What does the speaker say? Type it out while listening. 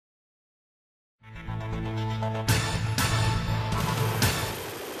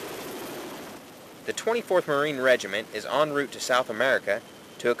The 24th Marine Regiment is en route to South America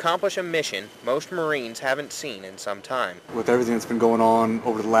to accomplish a mission most Marines haven't seen in some time. With everything that's been going on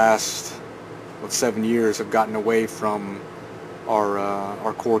over the last 7 years, have gotten away from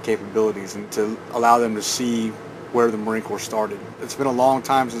our core capabilities and to allow them to see where the Marine Corps started. It's been a long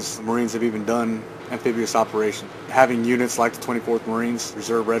time since the Marines have even done amphibious operation. Having units like the 24th Marines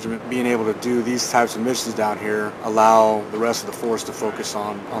Reserve Regiment being able to do these types of missions down here allow the rest of the force to focus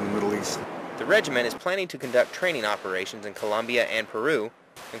on the Middle East. The regiment is planning to conduct training operations in Colombia and Peru,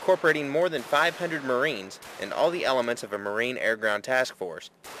 incorporating more than 500 Marines and all the elements of a Marine Air-Ground Task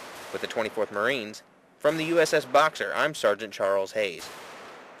Force. With the 24th Marines, from the USS Boxer, I'm Sergeant Charles Hayes.